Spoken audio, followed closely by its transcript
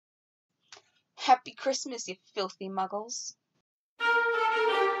Happy Christmas, you filthy muggles.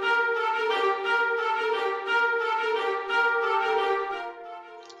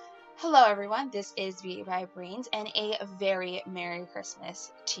 Hello everyone, this is Beauty by Brains, and a very Merry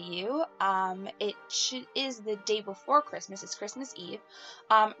Christmas to you. Is the day before Christmas, it's Christmas Eve,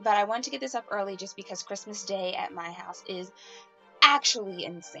 but I wanted to get this up early just because Christmas Day at my house is actually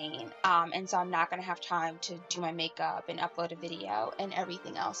insane, and so I'm not going to have time to do my makeup and upload a video and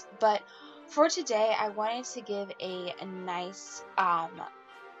everything else. But for today, I wanted to give a nice,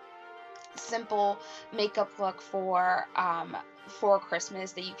 simple makeup look for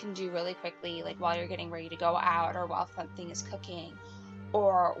Christmas that you can do really quickly, like while you're getting ready to go out or while something is cooking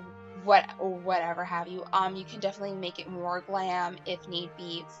or whatever have you. You can definitely make it more glam if need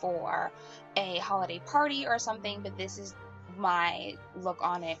be for a holiday party or something, but this is my look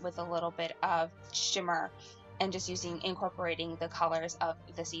on it with a little bit of shimmer and just incorporating the colors of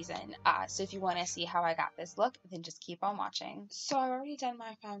the season. So if you want to see how I got this look, then just keep on watching. So I've already done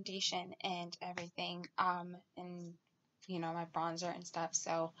my foundation and everything, and my bronzer and stuff,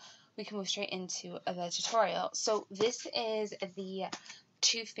 so we can move straight into the tutorial. So this is the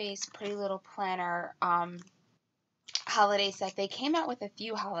Too Faced Pretty Little Planner holiday set. They came out with a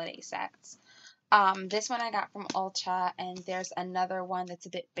few holiday sets. This one I got from Ulta, and there's another one that's a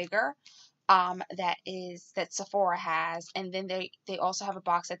bit bigger that Sephora has, and then they also have a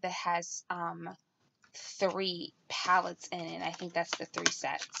box set that has 3 palettes in it. I think that's the 3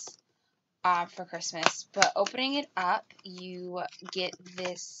 sets for Christmas. But opening it up, you get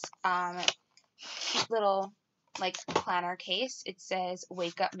this cute little planner case. It says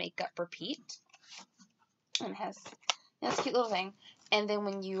 "Wake Up, Makeup, Repeat," and it has this cute little thing. And then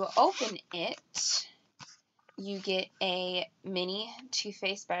when you open it, you get a mini Too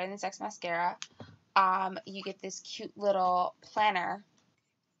Faced Better Than Sex mascara. You get this cute little planner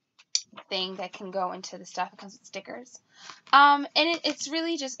thing that can go into the stuff. It comes with stickers. And it's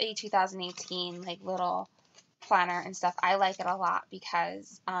really just a 2018 little planner and stuff. I like it a lot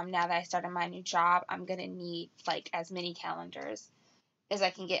because now that I started my new job, I'm gonna need as many calendars as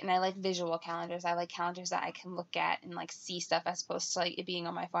I can get, and I like visual calendars. I like calendars that I can look at and see stuff as opposed to it being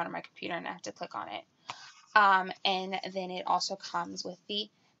on my phone or my computer and I have to click on it. And then it also comes with the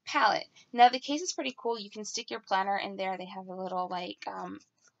palette. Now the case is pretty cool. You can stick your planner in there. They have a little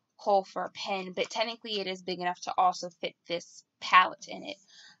hole for a pen, but technically it is big enough to also fit this palette in it.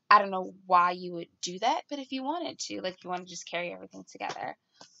 I don't know why you would do that, but if you wanted to, you want to just carry everything together,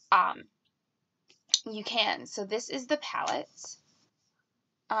 you can. So this is the palette.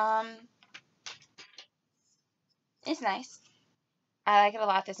 It's nice. I like it a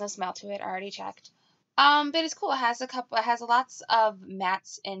lot. There's no smell to it. I already checked. But it's cool. It has lots of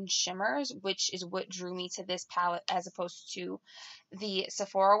mattes and shimmers, which is what drew me to this palette as opposed to the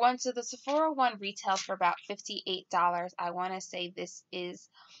Sephora one. So the Sephora one retails for about $58. I want to say this is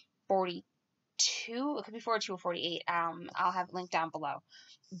 42. It could be 42 or 48. I'll have it linked down below.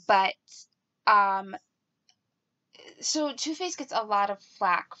 But so Too Faced gets a lot of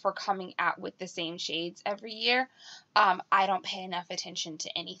flack for coming out with the same shades every year. I don't pay enough attention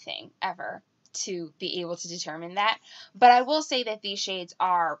to anything ever to be able to determine that. But I will say that these shades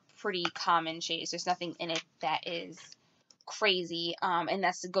are pretty common shades. There's nothing in it that is crazy. And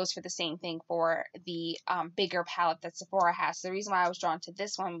that goes for the same thing for the bigger palette that Sephora has. So the reason why I was drawn to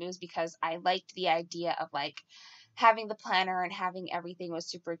this one was because I liked the idea of having the planner and having everything was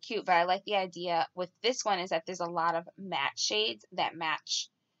super cute. But I like the idea with this one is that there's a lot of matte shades that match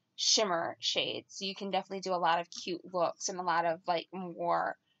shimmer shades. So you can definitely do a lot of cute looks and a lot of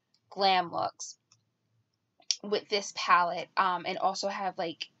more glam looks with this palette, and also have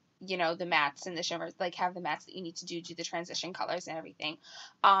the mattes and the shimmers, have the mattes that you need to do the transition colors and everything.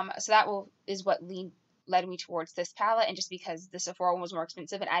 So that is what led me towards this palette, and just because the Sephora one was more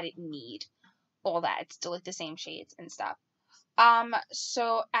expensive and I didn't need all that. It's still the same shades and stuff.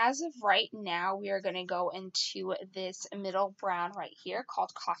 So as of right now, we are going to go into this middle brown right here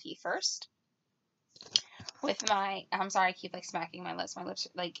called Coffee First. With I'm sorry, I keep smacking my lips. My lips,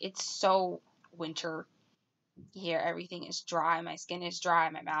 it's so winter here. Everything is dry. My skin is dry.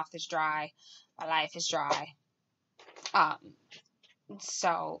 My mouth is dry. My life is dry.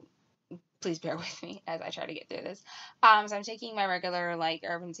 So please bear with me as I try to get through this. So I'm taking my regular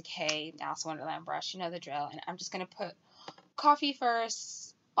Urban Decay Alice Wonderland brush, you know the drill, and I'm just gonna put Coffee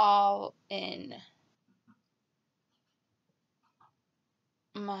First all in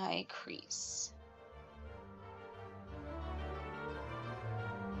my crease.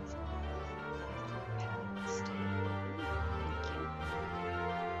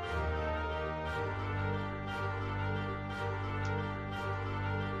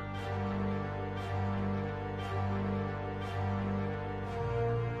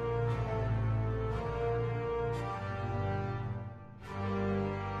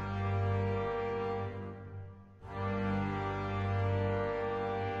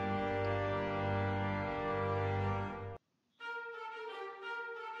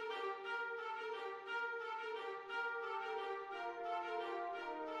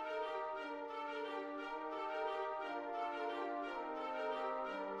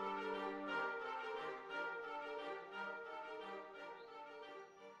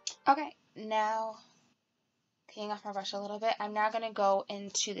 Okay, now peeing off my brush a little bit, I'm now going to go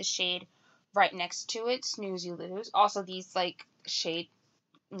into the shade right next to it, Snooze You Lose. Also, these, like, shade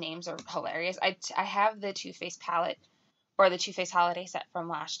names are hilarious. I have the Too Faced palette, or the Too Faced holiday set from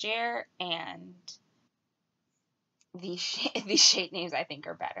last year, and these shade names I think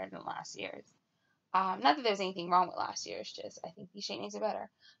are better than last year's. Not that there's anything wrong with last year's, just I think these shade names are better.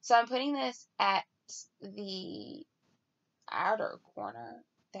 So I'm putting this at the outer corner.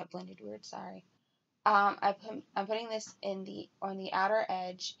 That blended weird, sorry. I'm putting this on the outer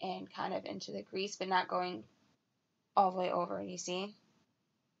edge and kind of into the crease, but not going all the way over, you see?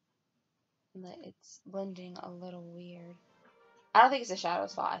 It's blending a little weird. I don't think it's the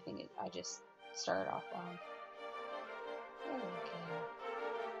shadow's fault. I think I just started off wrong.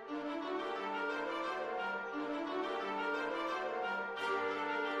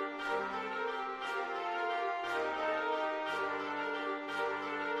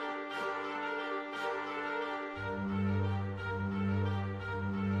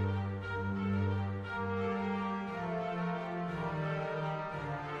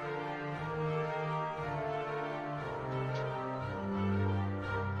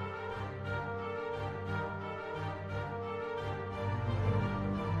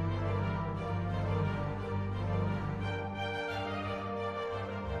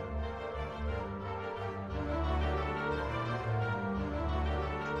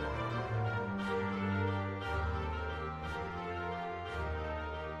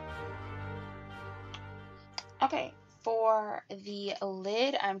 Okay, for the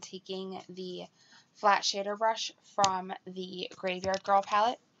lid, I'm taking the flat shader brush from the Graveyard Girl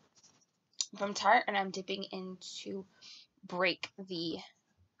palette from Tarte, and I'm dipping into Break the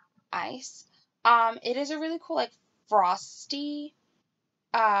Ice. It is a really cool, like, frosty,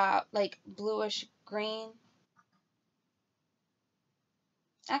 like, bluish green.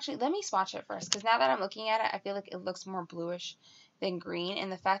 Actually, let me swatch it first, because now that I'm looking at it, I feel like it looks more bluish than green,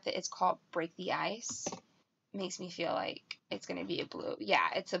 and the fact that it's called Break the Ice makes me feel like it's going to be a blue. Yeah,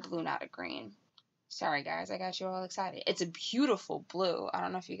 it's a blue, not a green. Sorry, guys, I got you all excited. It's a beautiful blue. I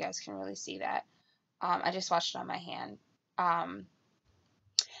don't know if you guys can really see that. I just swatched it on my hand.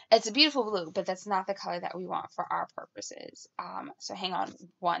 It's a beautiful blue, but that's not the color that we want for our purposes. So hang on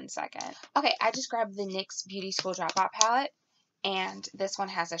 1 second. Okay, I just grabbed the NYX Beauty School Dropout palette, and this one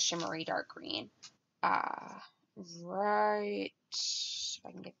has a shimmery dark green. Right, if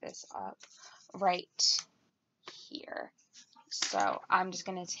I can get this up, right here. So I'm just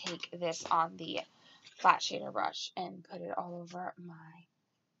going to take this on the flat shader brush and put it all over my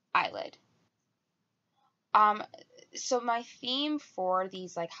eyelid. So my theme for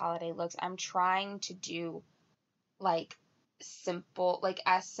these, like, holiday looks, I'm trying to do, like, simple, like,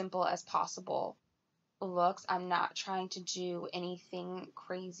 as simple as possible looks. I'm not trying to do anything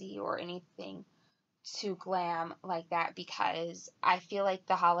crazy or anything too glam like that, because I feel like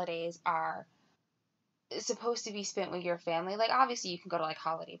the holidays are supposed to be spent with your family. Like, obviously you can go to, like,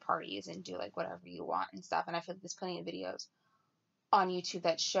 holiday parties and do, like, whatever you want and stuff, and I feel like there's plenty of videos on YouTube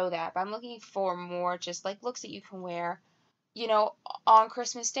that show that, but I'm looking for more just, like, looks that you can wear, you know, on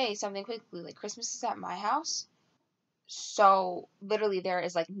Christmas Day, something quickly. Like, Christmas is at my house, so literally there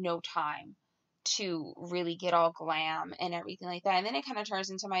is, like, no time to really get all glam and everything like that, and then it kind of turns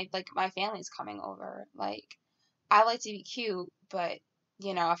into my family's coming over. Like, I like to be cute, but,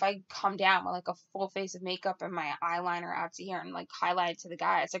 you know, if I come down with, like, a full face of makeup and my eyeliner out to here and, like, highlight to the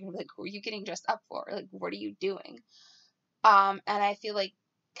guys, they're gonna be like, who are you getting dressed up for? Like, what are you doing? And I feel like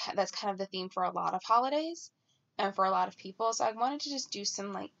that's kind of the theme for a lot of holidays and for a lot of people. So I wanted to just do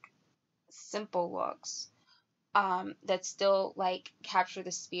some, like, simple looks that still, like, capture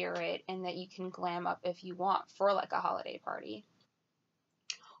the spirit and that you can glam up if you want for, like, a holiday party.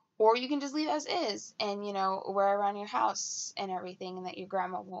 Or you can just leave as is and, you know, wear around your house and everything, and that your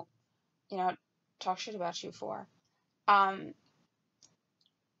grandma won't, you know, talk shit about you for.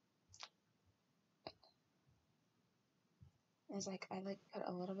 It's like I, like, put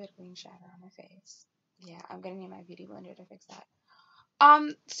a little bit of green shadow on my face. Yeah, I'm gonna need my beauty blender to fix that.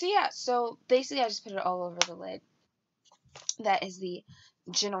 So yeah, so basically I just put it all over the lid. That is the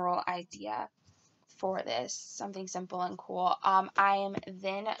general idea for this, something simple and cool. I am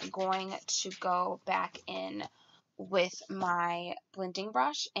then going to go back in with my blending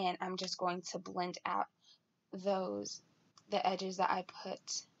brush, and I'm just going to blend out the edges that I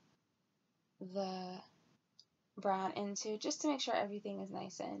put the brown into, just to make sure everything is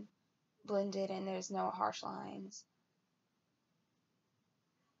nice and blended and there's no harsh lines.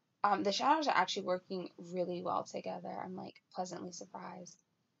 The shadows are actually working really well together. I'm, like, pleasantly surprised.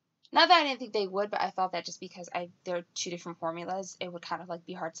 Not that I didn't think they would, but I thought that just because they're two different formulas, it would kind of like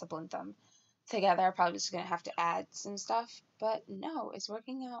be hard to blend them together. I'm probably just gonna have to add some stuff, but no, it's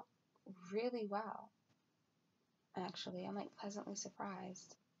working out really well. Actually, I'm like pleasantly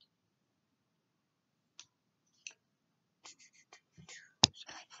surprised.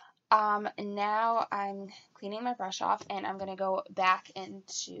 Now I'm cleaning my brush off, and I'm gonna go back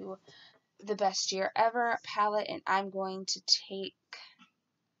into the Best Year Ever palette, and I'm going to take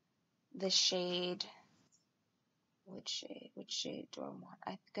the shade. Which shade do I want?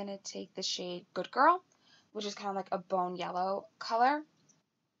 I'm gonna take the shade Good Girl, which is kind of like a bone yellow color,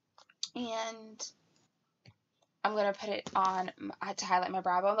 and I'm gonna put it on to highlight my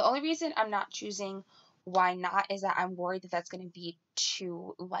brow bone. The only reason I'm not choosing Why Not is that I'm worried that that's gonna be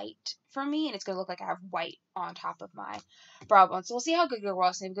too light for me, and it's gonna look like I have white on top of my brow bone. So we'll see how Good Girl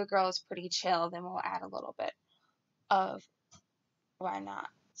works. And if Good Girl is pretty chill, then we'll add a little bit of Why Not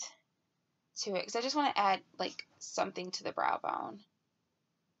to it, because I just want to add like something to the brow bone.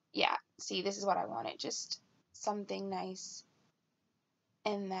 Yeah, see, this is what I wanted, just something nice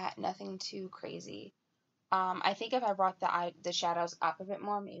and that nothing too crazy. I think if I brought the shadows up a bit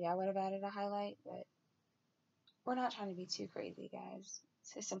more, maybe I would have added a highlight, but we're not trying to be too crazy, guys.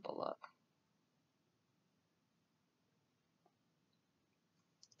 It's a simple look.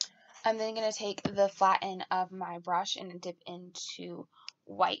 I'm then going to take the flat end of my brush and dip into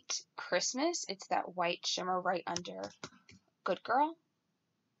White Christmas. It's that white shimmer right under Good Girl.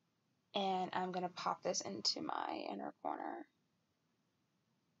 And I'm going to pop this into my inner corner.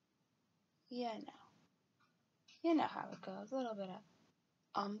 Yeah, no. You know how it goes. A little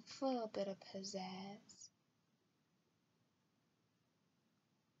bit of pizzazz.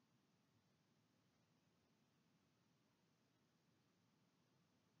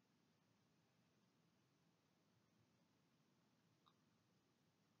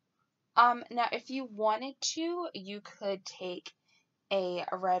 Now if you wanted to, you could take a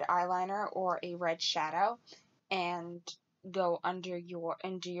red eyeliner or a red shadow and go under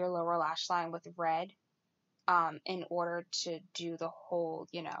into your lower lash line with red, in order to do the whole,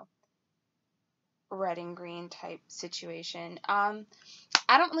 red and green type situation. I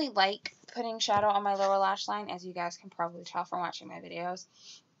don't really like putting shadow on my lower lash line, as you guys can probably tell from watching my videos.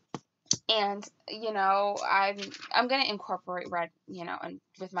 And, I'm going to incorporate red,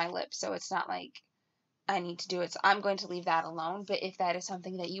 with my lips, so it's not like I need to do it. So I'm going to leave that alone. But if that is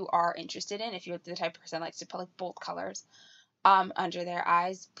something that you are interested in, if you're the type of person that likes to put like bold colors under their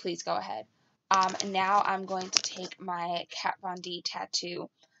eyes, please go ahead. Now I'm going to take my Kat Von D tattoo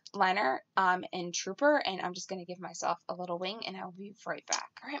liner in Trooper, and I'm just going to give myself a little wing, and I'll be right back.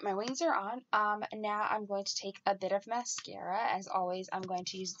 All right, my wings are on. Now I'm going to take a bit of mascara. As always, I'm going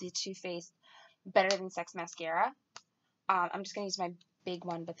to use the Too Faced Better Than Sex mascara. I'm just going to use my big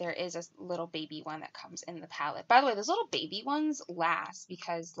one, but there is a little baby one that comes in the palette. By the way, those little baby ones last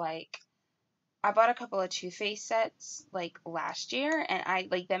because, like, I bought a couple of Too Faced sets, like, last year, and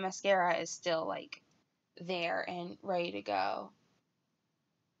the mascara is still, like, there and ready to go.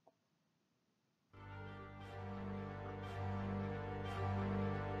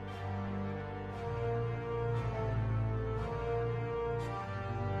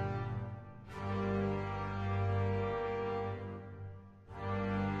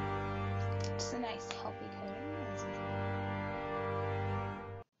 It's a nice, healthy coating, as usual.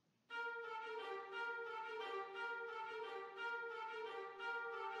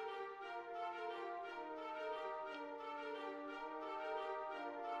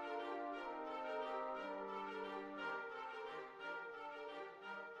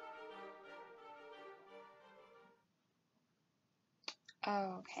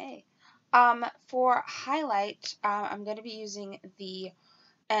 Okay. For highlight, I'm going to be using the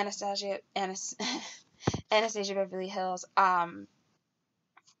Anastasia Beverly Hills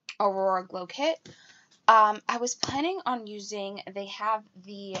Aurora Glow Kit. I was planning on using, they have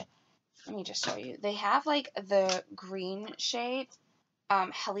let me just show you. They have like the green shade,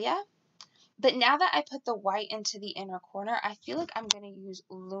 Helia. But now that I put the white into the inner corner, I feel like I'm going to use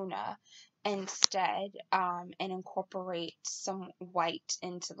Luna instead, and incorporate some white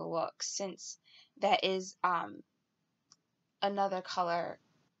into the look, since that is another color,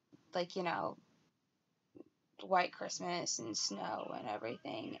 like, White Christmas and snow and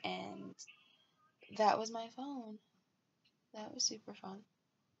everything. And that was my phone. That was super fun.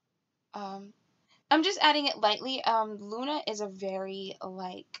 I'm just adding it lightly. Luna is a very,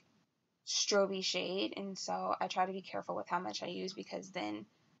 like, stroby shade, and so I try to be careful with how much I use, because then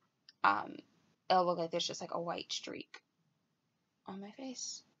it'll look like there's just like a white streak on my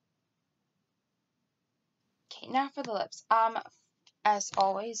face. Okay, now for the lips. as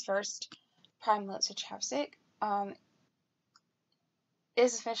always, first, prime lips with chapstick.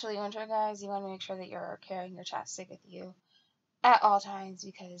 It's officially winter, guys. You want to make sure that you're carrying your chapstick with you at all times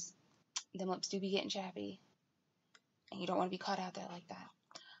because them lips do be getting chappy, and you don't want to be caught out there like that.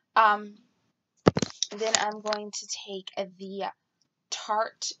 Then I'm going to take the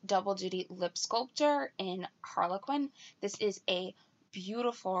Tarte Double Duty Lip Sculptor in Harlequin. This is a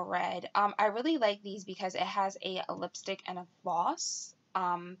beautiful red. I really like these because it has a lipstick and a gloss.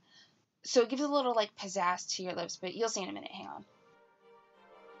 So it gives a little like pizzazz to your lips, but you'll see in a minute. Hang on.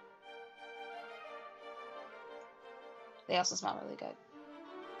 They also smell really good.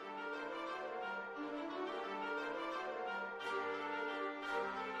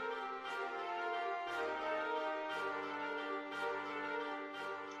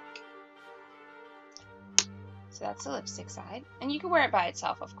 So that's the lipstick side. And you can wear it by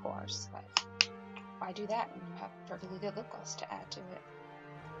itself, of course, but why do that when you have perfectly good lip gloss to add to it?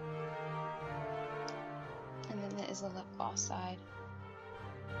 And then there is the lip gloss side.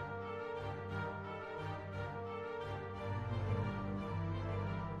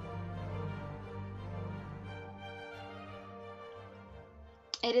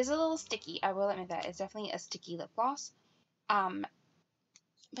 It is a little sticky, I will admit that. It's definitely a sticky lip gloss. But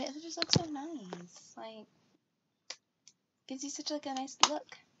it just looks so nice. Like, gives you such like a nice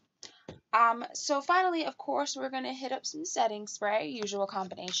look. So finally, of course, we're gonna hit up some setting spray. Usual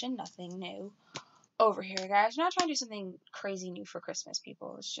combination, nothing new over here, guys. We're not trying to do something crazy new for Christmas,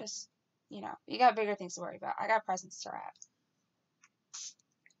 people. It's just, you know, you got bigger things to worry about. I got presents to wrap.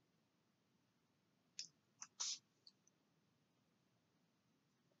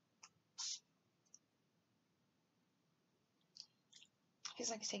 Feels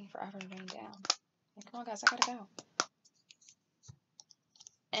like it's taking forever to rain down. Like, come on, guys, I gotta go.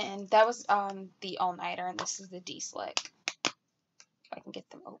 And that was the all-nighter, and this is the D-Slick. If I can get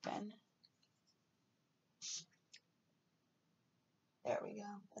them open. There we go.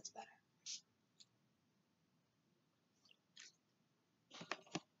 That's better.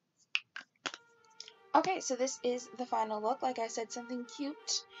 Okay, so this is the final look. Like I said, something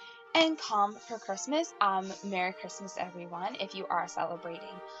cute and calm for Christmas. Merry Christmas, everyone, if you are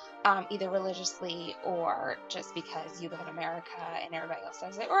celebrating either religiously or just because you live in America and everybody else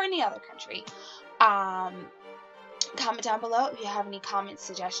does it, or any other country. Comment down below if you have any comments,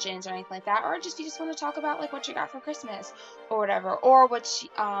 suggestions, or anything like that, or just if you just want to talk about like what you got for Christmas or whatever, or what you,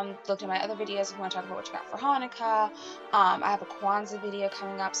 looked at my other videos if you want to talk about what you got for Hanukkah. I have a Kwanzaa video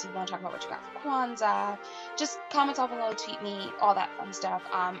coming up, so if you want to talk about what you got for Kwanzaa, just comment down below, tweet me, all that fun stuff.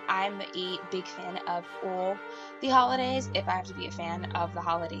 I'm a big fan of all the holidays, if I have to be a fan of the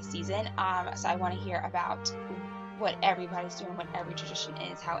holiday season. So I want to hear about what everybody's doing, what every tradition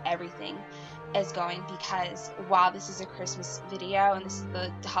is, how everything is going, because while this is a Christmas video and this is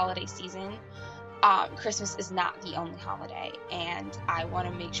the holiday season, Christmas is not the only holiday, and I want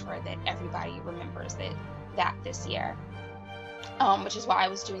to make sure that everybody remembers that this year, which is why I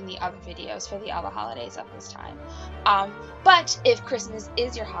was doing the other videos for the other holidays at this time. But if Christmas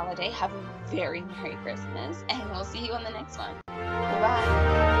is your holiday, have a very Merry Christmas, and we'll see you on the next one. Bye-bye.